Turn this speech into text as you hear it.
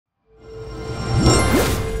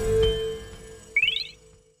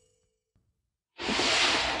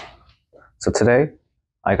So today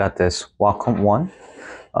I got this Wacom One.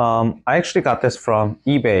 I actually got this from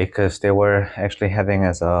eBay because they were actually having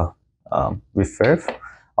as a refurb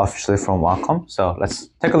officially from Wacom. So let's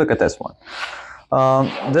take a look at this one.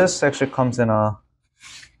 This actually comes in I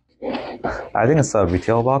think it's a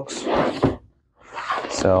retail box.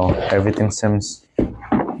 So everything seems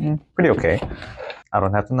pretty okay. I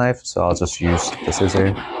don't have the knife, so I'll just use the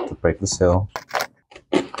scissors to break the seal.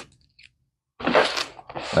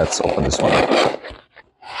 Let's open this one up.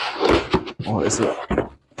 Oh, is it?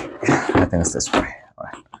 I think it's this way. All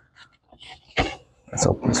right. Let's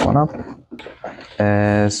open this one up.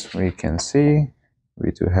 As we can see,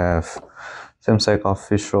 we do have Ebay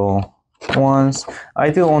Official ones. I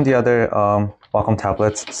do own the other Wacom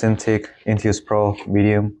tablets, Cintiq, Intuos Pro,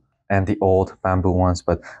 Medium, and the old bamboo ones.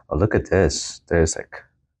 But look at this. There's like,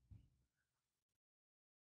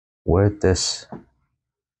 where'd this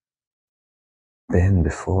been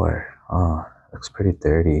before? Oh, looks pretty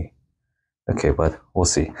dirty. Okay, but we'll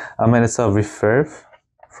see. I mean, it's a refurb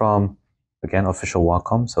from, again, official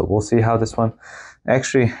Wacom. So we'll see how this one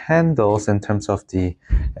actually handles in terms of the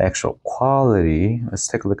actual quality. Let's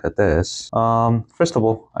take a look at this. First of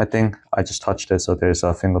all, I think I just touched it, so there's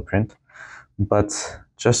a fingerprint. But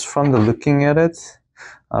just from the looking at it,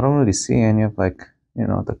 I don't really see any of like,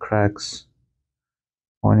 the cracks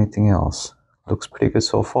or anything else. Looks pretty good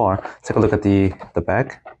so far. Take a look at the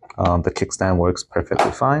back. The kickstand works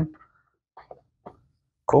perfectly fine.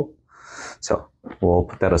 Cool. So we'll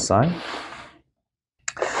put that aside.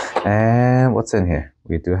 And what's in here?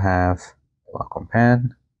 We do have Wacom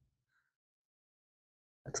pen.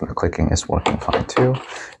 The clicking is working fine too.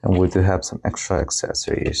 And we do have some extra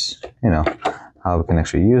accessories. How we can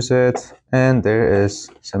actually use it. And there is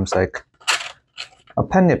some like a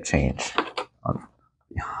pen nib change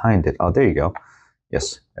behind it. Oh, there you go.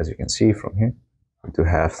 Yes, as you can see from here, we do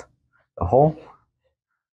have the hole.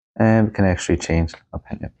 And we can actually change a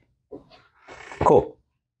pen nib. Cool.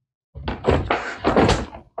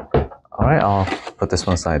 All right, I'll put this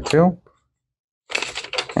one aside too.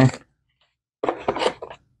 Okay.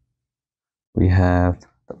 We have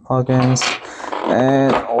the plugins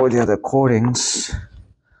and all the other cordings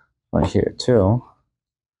right here too.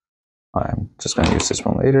 I'm just gonna use this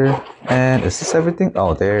one later. And is this everything?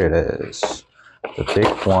 Oh, there it is. The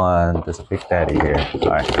big one. There's a big daddy here. All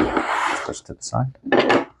right, let's push to the side.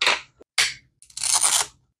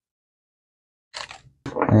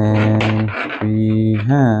 And we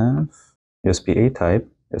have USB-A type,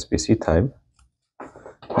 USB-C type.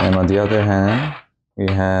 And on the other hand,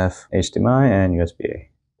 we have HDMI and USB-A.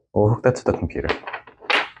 We'll hook that to the computer.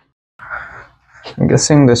 I'm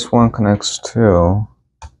guessing this one connects to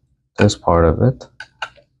this part of it.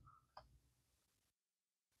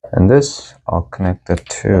 And this, I'll connect it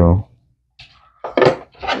to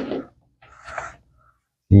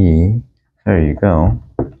there you go.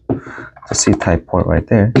 The C-type port right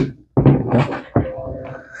there. There you go.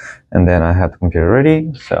 And then I have the computer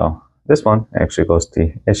ready. So this one actually goes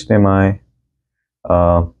to HDMI,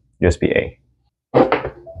 USB-A.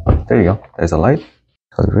 There you go. There's a light.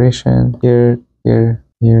 Calibration here, here,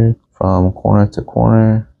 here, from corner to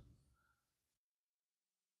corner.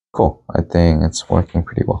 Cool. I think it's working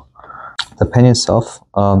pretty well. The pen itself,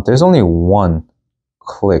 there's only one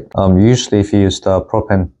click. Usually if you use the Pro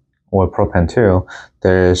Pen or Pro Pen 2,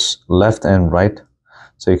 there's left and right.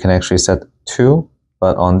 So you can actually set two,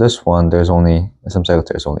 but on this one, there's only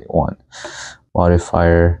one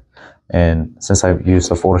modifier. And since I've used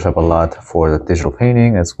the Photoshop a lot for the digital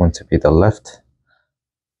painting, it's going to be the left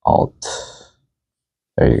Alt.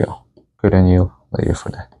 There you go. Good on you later for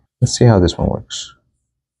that. Let's see how this one works.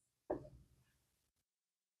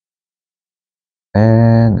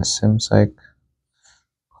 And it seems like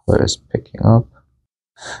color is picking up.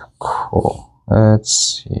 Cool.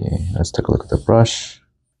 Let's see. Let's take a look at the brush.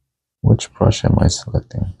 Which brush am I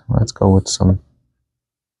selecting? Let's go with some.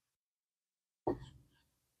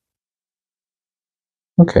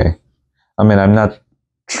 Okay. I mean, I'm not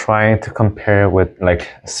trying to compare with like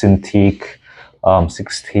Cintiq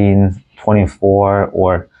 1624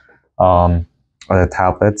 or other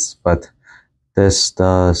tablets, but this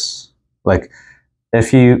does, like,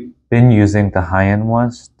 if you've been using the high-end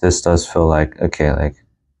ones, this does feel like, okay, like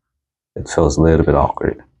it feels a little bit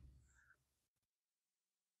awkward.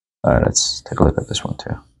 All right, let's take a look at this one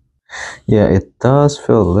too. Yeah, it does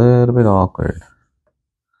feel a little bit awkward.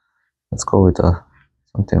 Let's go with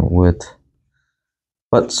something with,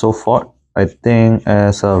 but so far, I think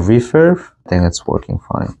as a refurb, I think it's working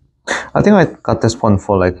fine. I think I got this one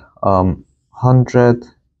for like $134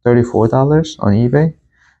 on eBay.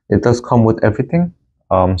 It does come with everything.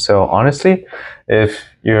 So honestly, if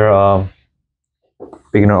you're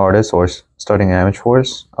beginner artists or starting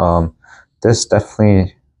amateurs, this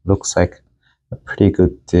definitely looks like a pretty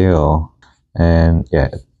good deal. And yeah,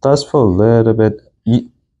 it does feel a little bit, it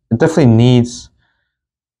definitely needs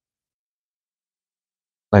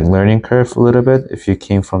like learning curve a little bit if you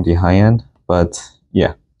came from the high end, but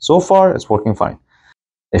yeah, so far it's working fine.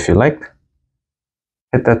 If you liked,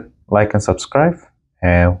 hit that like and subscribe,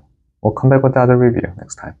 and we'll come back with the other review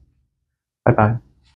next time. Bye bye.